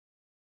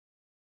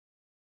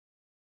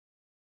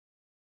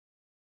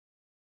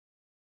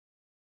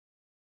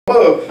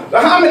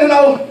How many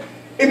know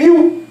if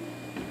you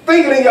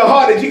thinking in your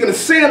heart that you can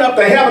ascend up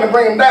to heaven and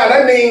bring him down,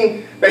 that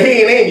means that he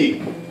ain't in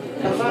you?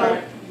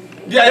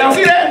 Yeah, y'all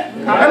see that?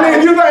 I mean,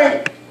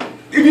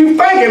 if you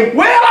thinking,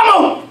 well, I'm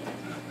gonna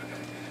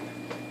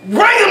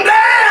bring him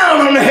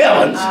down on the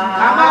heavens.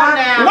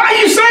 Why are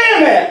you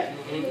saying that?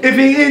 If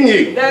he's in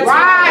you. That's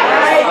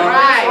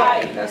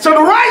right. So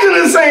the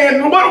righteousness is saying,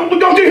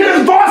 don't you hear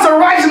his voice of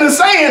righteousness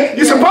saying,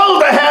 you're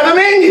supposed to have him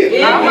in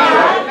you.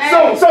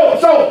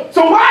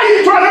 So why are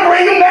you trying to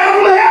bring him down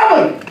from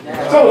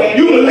heaven? So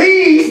you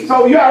believe,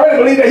 so you already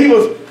believe that he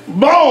was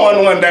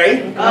born one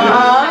day.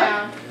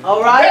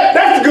 All right.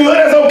 That's good,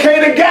 that's okay.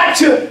 They got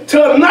you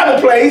to another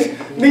place.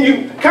 Then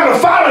you kind of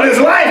followed his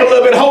life a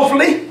little bit,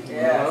 hopefully.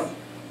 Yes.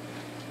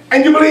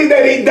 And you believe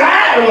that he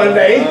died one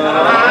day.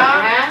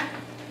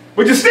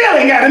 But you still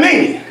ain't got him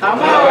in you.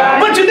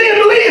 But you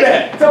didn't believe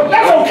that. So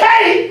that's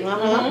okay.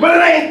 But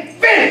it ain't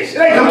finished.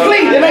 It ain't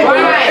complete. It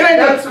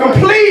ain't the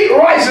complete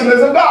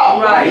righteousness of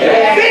God.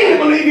 Then you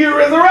believe you're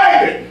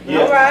resurrected.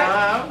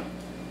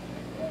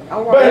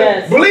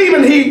 But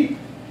believing he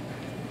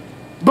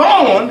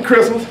born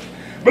Christmas,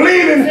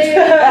 believing he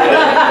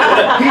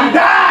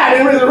died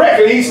and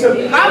resurrected, he's still.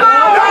 Don't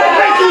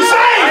think you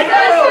saved.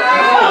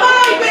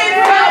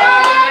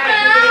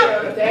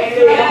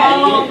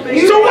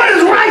 So what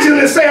is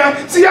righteousness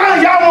saying? See,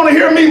 y'all want to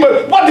hear me,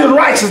 but what is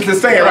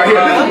righteousness saying right here?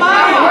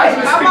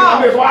 Righteousness speaking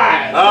on this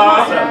wise.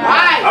 All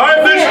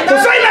right, Bishop. So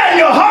say that in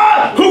your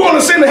heart. Who's going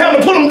to send to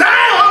heaven to put him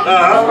down?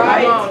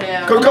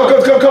 Because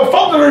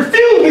folks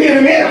refuse to get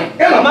him in.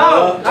 Come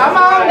on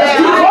now.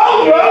 Too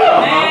close, brother.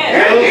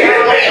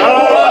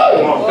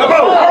 Come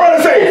on. I want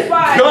to say,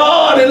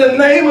 God, in the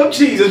name of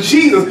Jesus,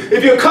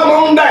 if you come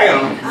on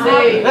down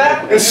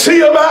and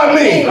see about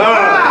me.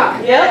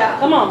 Yeah,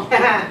 come on.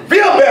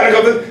 Feel better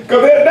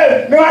because I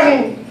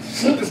can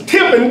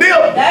tip and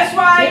dip. That's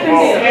right.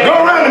 Go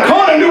around the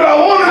corner and do what I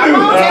want to do.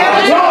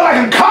 As long as I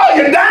can call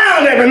you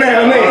down every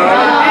now and then.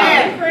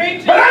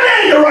 But that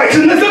ain't the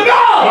righteousness of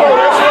God.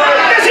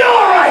 It's your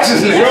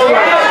righteousness.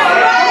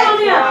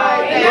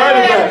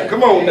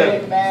 Come on now.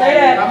 Say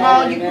that. Come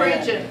on, you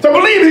preaching. So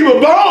believe he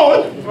was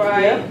born,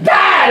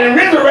 died and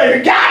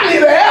resurrected, got me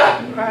there,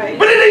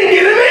 but it didn't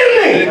get him in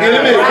me. Come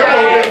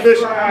on,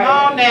 Bishop. Come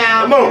on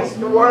now. Come on. That's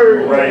the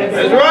word.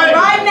 That's right.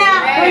 Right now.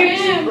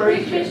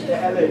 Preach.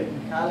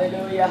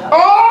 Hallelujah.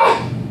 Or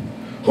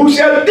who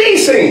shall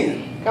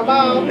descend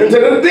into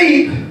the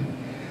deep,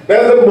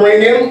 that's to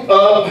bring him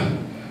up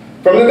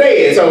from the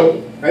dead.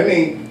 So, I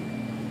mean,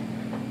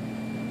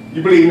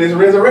 you believe in this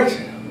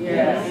resurrection?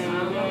 Yes.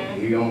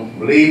 You don't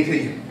believe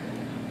till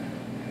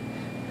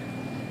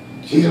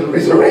Jesus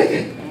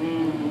resurrected.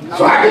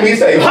 So how can we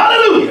say,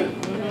 hallelujah?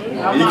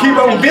 You keep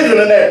on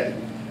visiting that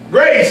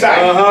grave site.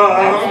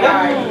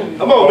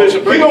 Come on,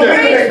 Bishop. Keep on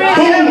visiting that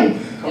tomb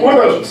where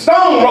the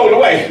stone rolled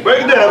away.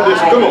 Break it down,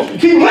 Bishop. Come on. You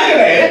keep looking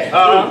at it,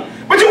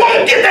 but you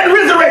won't get that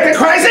resurrected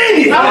Christ in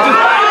you.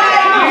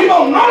 Keep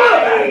on knowing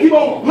about it. Keep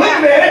on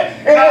looking at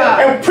it.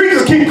 And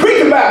preachers keep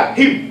preaching about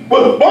it. He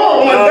was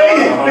born one day.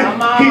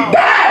 He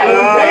died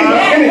one day.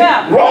 And he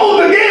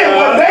rose again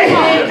one day.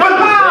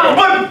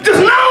 But just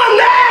knowing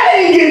that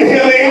ain't getting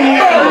him in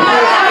you.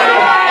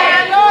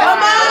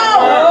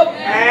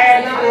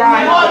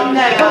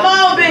 Come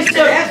on, Bishop.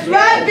 That's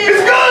right, Bishop.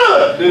 It's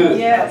good.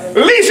 Yes.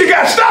 At least you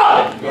got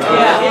started.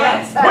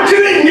 But you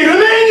didn't get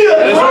him in you.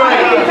 That's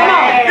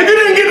right. If you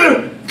didn't get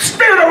the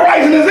spirit of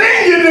righteousness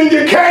in you, then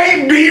you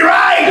can't be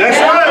right. That's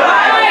right.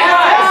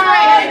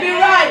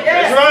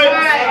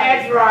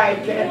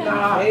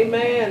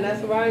 Amen.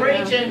 That's right.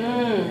 Preaching.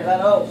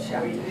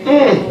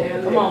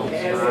 Come on.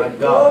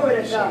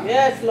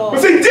 Yes, Lord.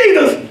 But see,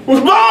 Jesus was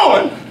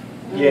born.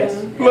 Yes.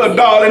 Little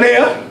darling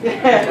here.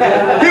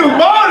 He was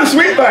born a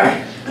sweet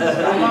thing.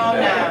 Come on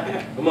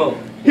now. Come on.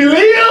 He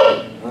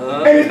lived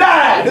and he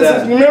died.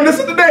 Remember, this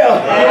is the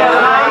death.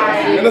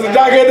 And this is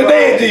Jockey at the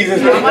dead,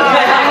 Jesus.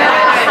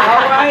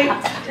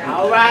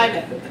 All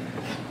right.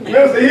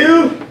 Next to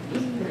you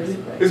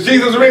is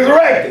Jesus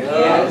resurrected.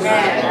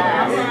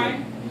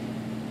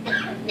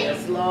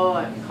 Yes,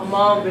 Lord. Come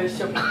on,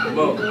 Bishop. Come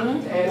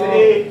on.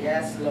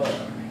 Yes, Lord.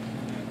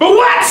 But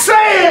what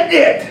said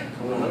it?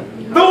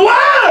 The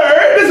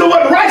word, this is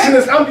what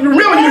righteousness, remember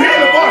you hear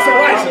the voice of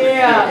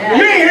righteousness.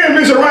 You ain't hearing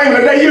Bishop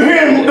Raymond today, you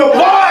hearing the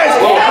voice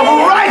of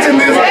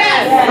righteousness.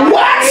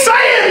 What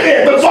saith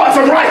it? The voice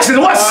of righteousness.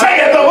 What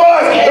saith the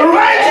voice of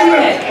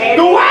righteousness?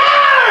 The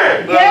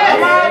word.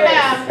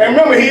 And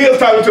remember, he is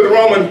talking to the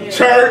Roman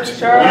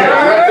church.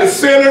 Not the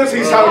sinners,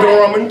 he's talking to the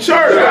Roman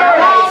church.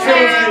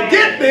 Sinners can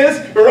get this,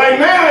 but right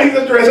now he's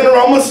addressing the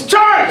Roman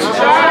church.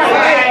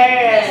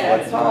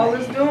 That's what Paul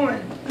is doing.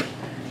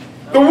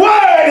 The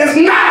word is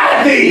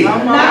nigh thee.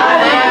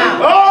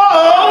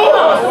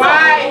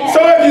 So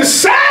if you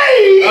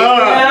say,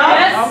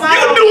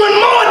 you're doing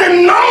more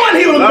than knowing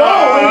he was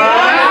born,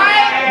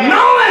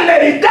 knowing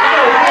that he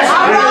died,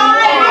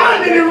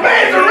 knowing that he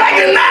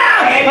resurrected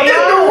now, it's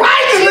the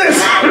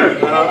righteousness.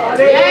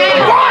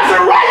 God's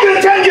the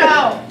righteousness telling you,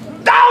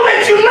 all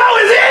that you know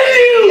is in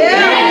you.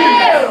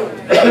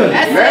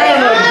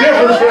 There's a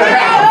difference in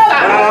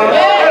how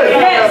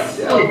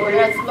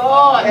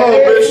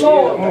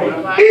Lord.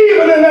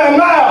 Even in their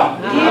mouth.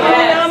 Even in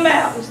their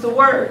mouth. It's the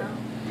word.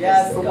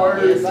 Yes, the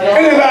word. And in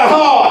their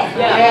heart.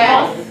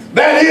 Yes.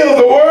 That is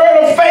the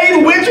word of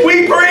faith which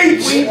we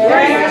preach.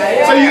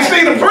 So you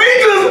see, the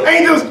preachers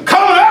ain't just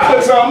coming up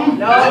with something.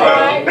 No.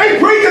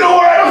 They preaching the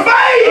word of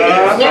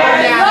faith.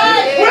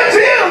 Which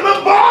is the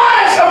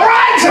voice of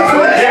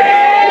righteousness.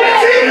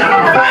 Which is the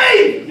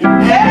faith.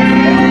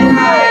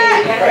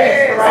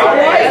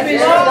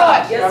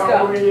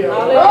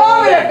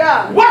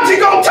 What you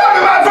gonna talk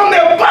about from the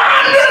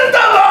abundance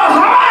of the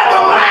heart,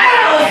 the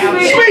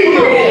mouth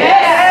speaking?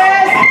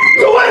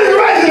 So what is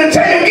righteous to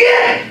tell you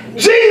again?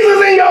 Jesus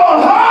in your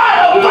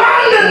heart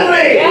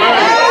abundantly.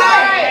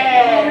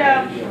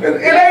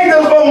 It ain't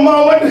just for a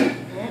moment.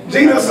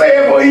 Jesus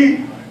said when he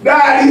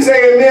died, he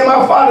said, me and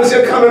my Father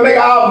shall come and make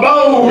our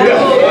abode with you.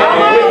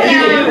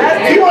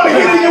 He want to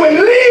get in you and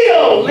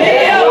live.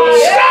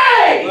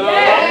 Stay.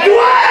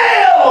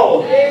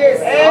 Dwell.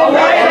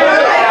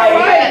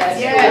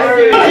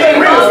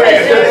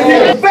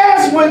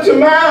 Confess with your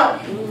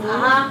mouth.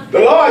 The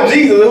Lord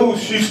Jesus, who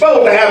you're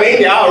supposed to have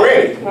in you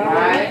already.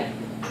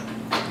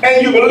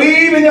 And you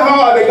believe in your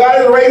heart that God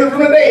is raised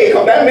from the dead.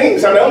 Because that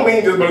means something. That don't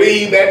mean just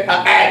believe that an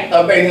act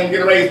of him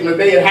getting raised from the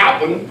dead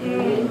happened.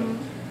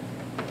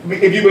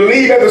 If you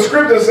believe that the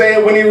scripture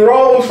said when he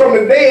rose from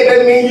the dead,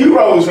 that means you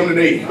rose from the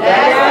dead.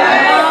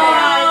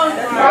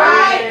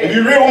 If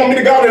you really want me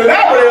to go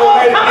elaborate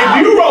on that,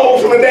 if you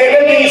rose from the dead,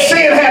 that means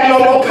sin had no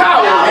more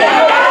power.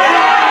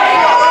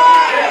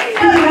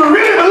 If you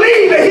really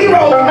believe that he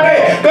rose from the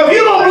dead, because if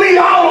you don't believe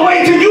all the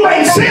way till you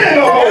ain't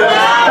sinning no more.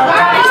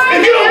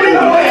 If you don't believe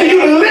all the way till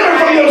you delivered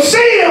from your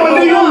sin, when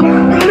do you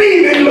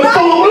believe in the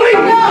full belief?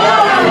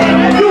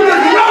 You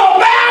just know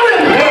about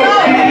him.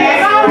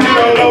 You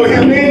don't know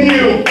him in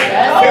you.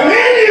 Him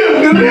in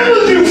you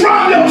delivers you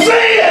from your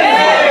sin.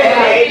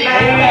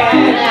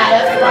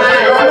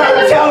 I'm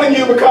not telling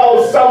you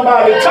because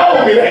somebody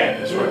told me that.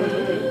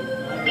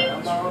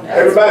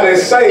 Everybody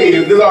that's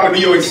saved, this ought to be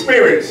your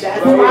experience.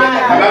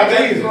 About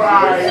Jesus.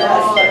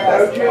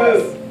 That's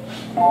true.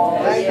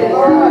 Thank you,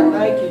 Lord.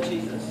 Thank you,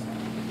 Jesus.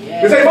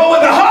 You say, but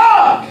with the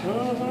heart,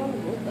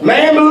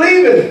 man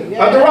believeth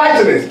unto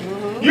righteousness.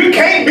 You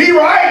can't be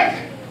right.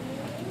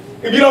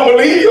 If you don't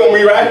believe, you don't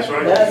be right.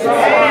 That's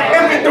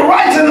right. If the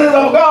righteousness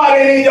of God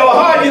ain't in your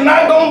heart, you're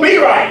not going to be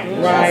right.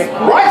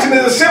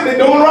 Righteousness is simply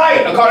doing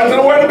right according to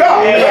the word of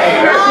God.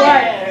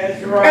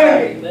 That's right.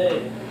 And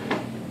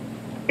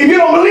if you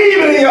don't believe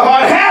it in your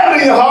heart, have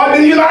it in your heart,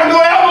 then you're not going to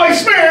ever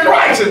experience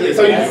righteousness.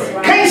 So you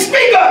can't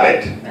speak of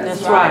it.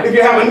 That's right. If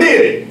you haven't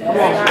did it. You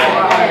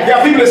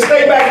got people that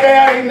stay back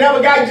there and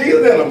never got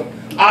Jesus in them.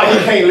 Oh, you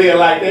can't live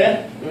like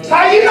that.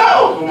 How you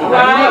know?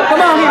 Right.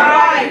 Come on.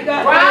 Right.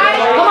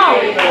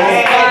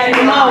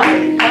 Come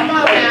on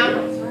now.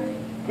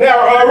 Now,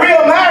 a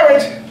real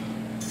marriage,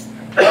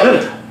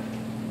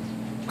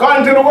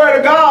 according to the word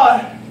of God,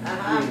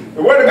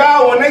 the word of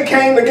God, when they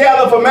came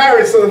together for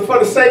marriage, so for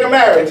the sake of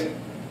marriage,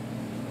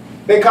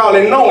 they call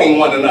it knowing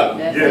one another.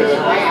 Yes.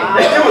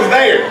 It was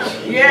theirs.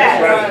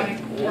 Yes.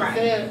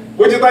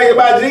 What you think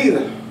about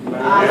Jesus?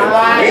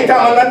 Ain't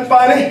talking nothing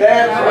funny.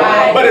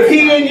 But if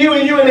he and you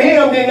and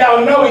him, then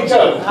y'all know each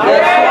other.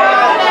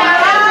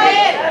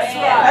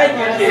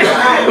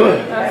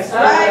 That's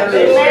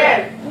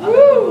right.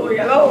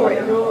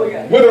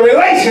 With a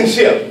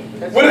relationship,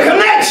 with a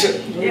connection.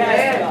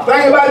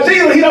 Think about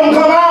Jesus, he don't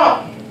come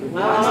out.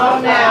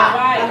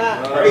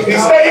 He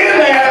stay in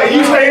there, and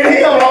you stay in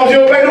him as long as you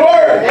obey the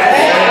word.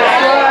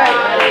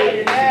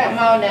 Come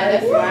on now,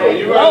 that's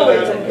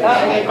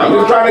right. I'm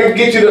just trying to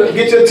get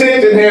your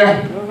attention here.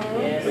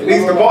 At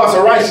least the voice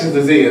of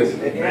righteousness is.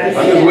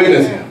 I'm just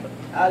witnessing.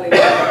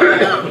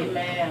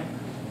 Amen.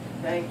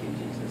 Thank you,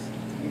 Jesus.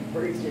 You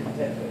preach it.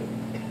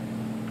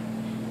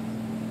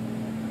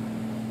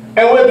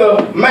 And with the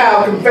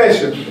mouth,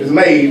 confession is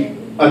made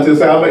unto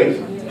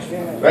salvation.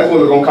 That's what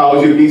it's going to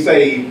cause you to be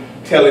saved,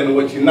 telling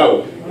what you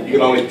know. You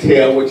can only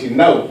tell what you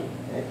know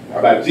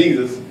about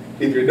Jesus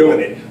if you're doing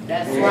it.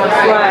 That's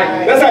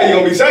right. That's how you're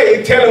going to be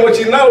saved, telling what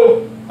you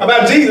know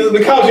about Jesus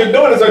because you're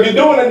doing it. So if you're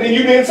doing it, then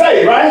you've been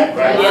saved, right?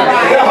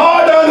 They're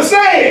hard to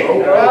understand.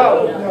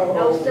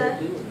 No, sir.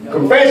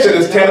 Confession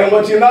is telling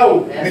what you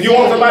know. Did you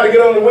want somebody to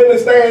get on the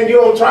witness stand,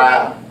 you on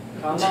trial?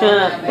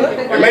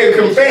 They make a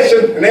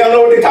confession and they don't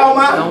know what they're talking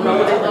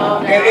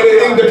about. And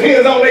it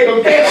depends on their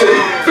confession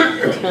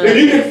if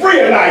you get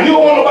free or not. You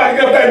don't want nobody to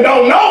get up there and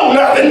don't know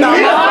nothing. No.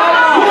 You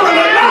want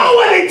to know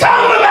what they're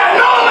talking about,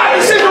 know about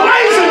the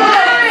situation,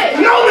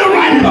 know the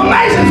right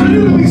information so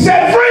you can be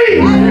set free.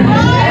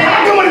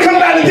 How come when it comes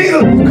down to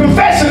Jesus,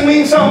 confession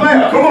means something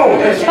else? Come on.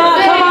 Come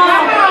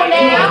on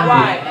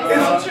now.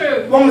 It's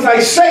true. As long as I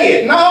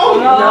say it. No.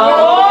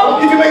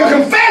 You can make a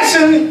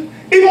confession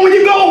even when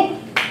you go.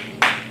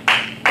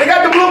 They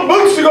got the blue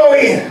boots to go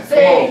in.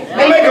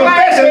 They make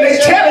confession. They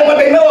tell them what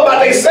they know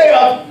about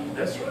themselves.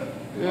 That's right.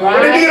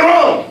 What they did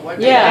wrong.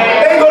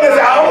 Yeah. They go there and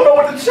say, I don't know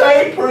what to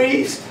say,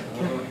 priest.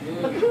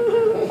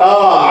 I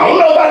don't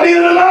know if I did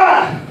it or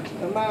not.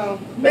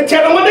 They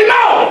tell them what they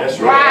know. That's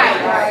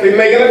right. They're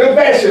making a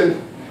confession.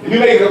 You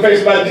make a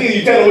confession about Jesus,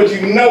 you tell them what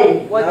you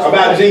know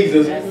about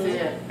Jesus.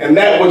 And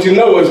that what you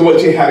know is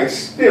what you have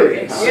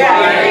experienced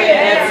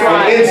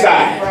from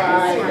inside.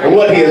 And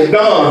what he has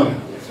done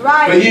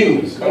for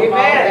you.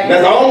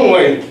 That's the only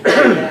way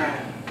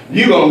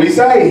you're going to be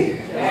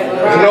saved.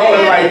 It's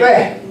only like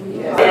that.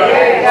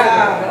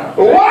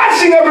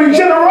 Washing of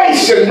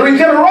regeneration.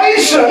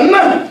 Regeneration,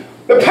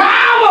 the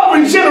power of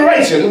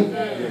regeneration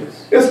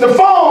is to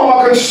form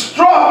or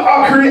construct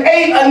or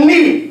create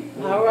anew.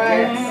 All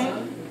right.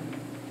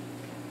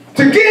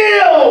 To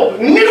give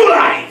new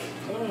life.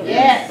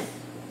 Yes.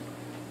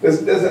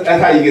 That's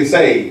how you get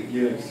saved.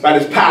 Yes. By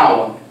this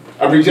power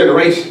of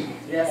regeneration.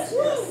 Yes.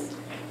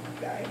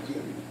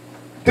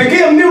 To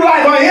give new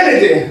life or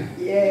energy.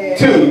 Yes.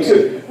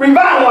 To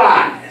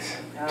revitalize.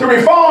 To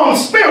reform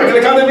spiritually.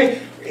 Because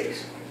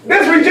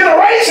this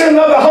regeneration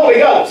of the Holy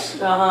Ghost.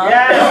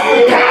 Yes.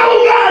 The power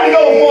of God to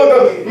go forth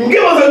to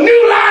give us a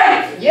new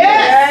life.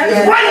 Yes. To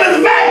bring us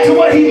back to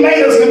what he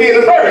made us to be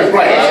in the first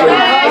place.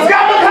 It's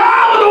got the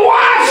power to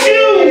wash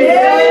you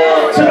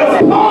to the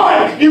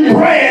point you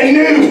brand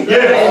new.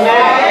 Yes.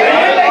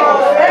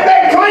 And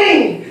they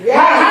clean.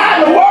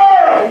 How in the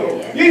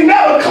world? You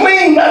never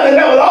clean nothing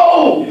that was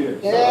old.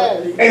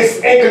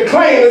 And could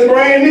claim it's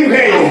brand new.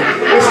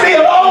 It's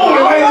still old.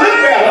 It might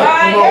look better.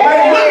 It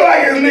might look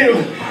like it's new.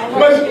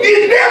 But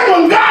it's different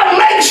when God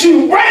makes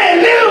you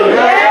brand new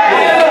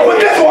with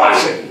this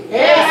washing.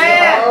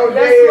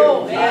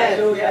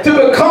 To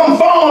become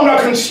formed or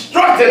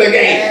constructed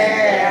again.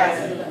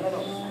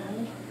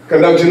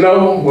 Because don't you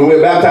know, when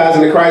we're baptized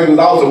into Christ, we was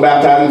also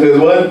baptized into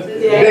his what?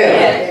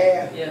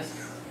 Death. Yes.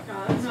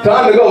 To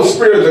undergo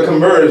spiritual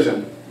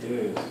conversion,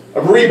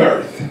 of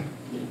rebirth,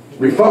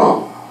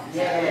 reform.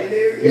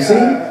 You see?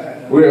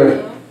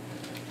 We're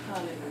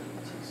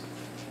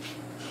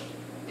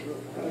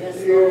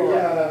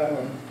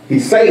he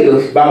saved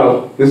us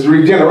by this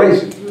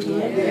regeneration,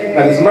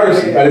 by this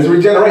mercy, by this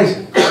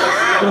regeneration.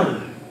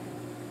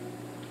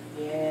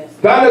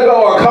 To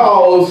undergo or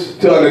cause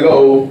to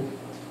undergo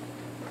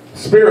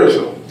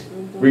spiritual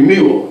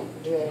renewal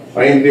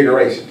or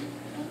invigoration.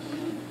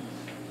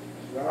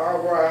 All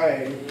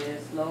right.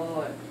 Yes,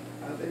 Lord.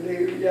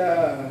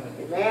 Hallelujah.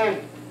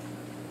 Amen.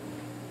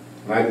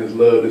 I just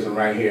love this one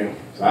right here.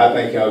 So I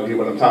think y'all get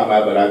what I'm talking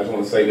about, but I just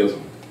want to say this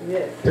one.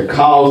 Yes. To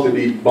cause to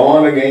be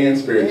born again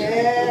spiritually.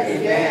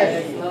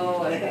 Yes,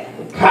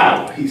 Lord.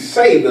 Power. He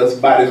saved us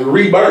by this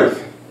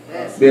rebirth.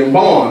 Yes. Being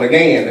born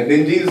again. And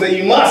then Jesus said,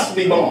 you must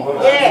be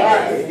born.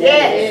 Yes.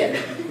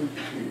 Yes.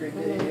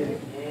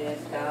 Yes,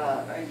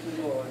 God. Thank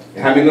you, Lord.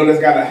 How many know that's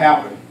got to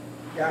happen?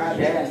 God,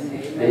 yes.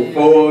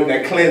 Before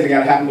that cleansing got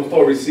to happen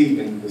before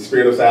receiving the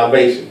spirit of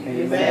salvation.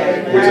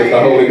 Amen. Which is the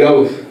Holy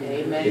Ghost.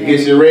 Amen. It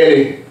gets you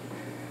ready.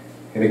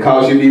 And it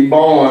calls you to be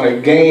born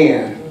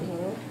again.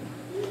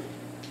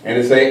 And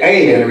it's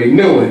a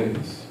renewing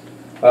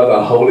of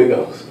the Holy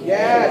Ghost.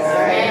 Yes.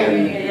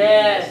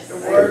 Yes. The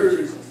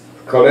words.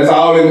 Because that's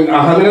all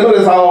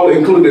that's all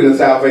included in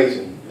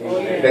salvation.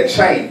 Amen. That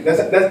change.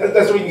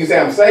 That's when you can say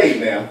I'm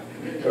saved now.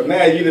 Because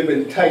now you've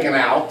been taken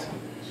out.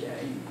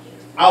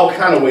 All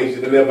kind of ways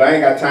you deliver. I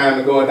ain't got time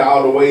to go into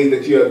all the ways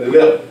that you're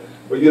delivered.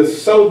 But you're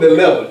so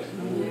delivered.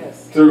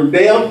 Yes. Through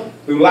death,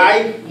 through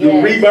life,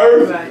 through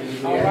rebirth.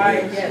 Right. All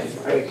right. Yes.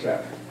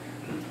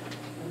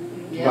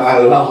 My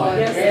Lord.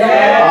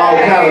 Yes. All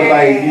kind of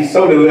things. You're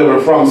so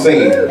delivered from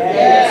sin.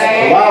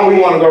 Yes. So why do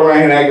we want to go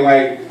around here acting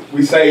like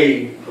we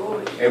saved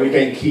and we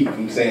can't keep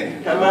from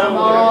sinning? Come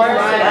on.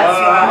 That's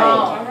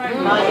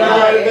right. My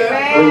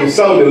God. When you're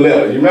so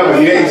delivered. You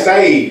remember, you ain't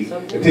saved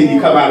until you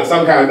come out of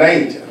some kind of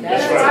danger.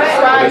 That's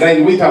right. The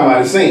danger we talking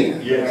about is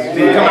sin. Yes.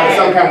 Until you come out of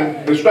some kind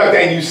of destruction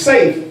and you're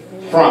safe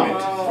from it.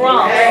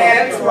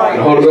 That's right.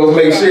 The Holy Ghost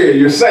makes sure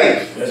you're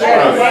safe from it.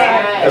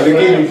 Because it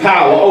gives you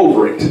power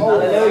over it.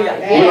 Hallelujah.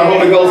 When the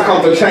Holy Ghost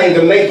comes to change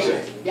of nature.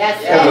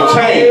 Comes to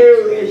change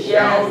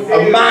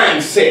of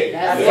mindset.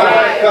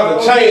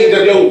 Comes to change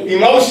of your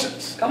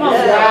emotions. Come on.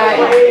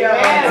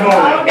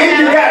 If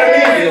you got it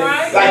in you,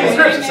 like the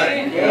scripture says.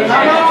 And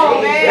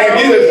if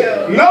you just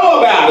know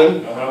about him,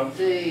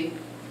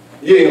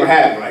 you ain't going to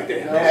have him like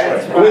that.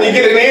 But when you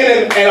get it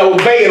in and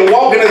obey and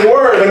walk in his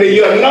word, and then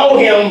you'll know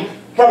him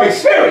from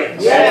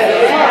experience.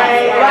 Yes.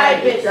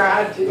 Right.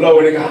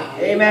 Glory to God.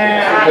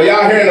 Amen. So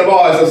y'all hearing the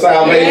voice of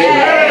salvation.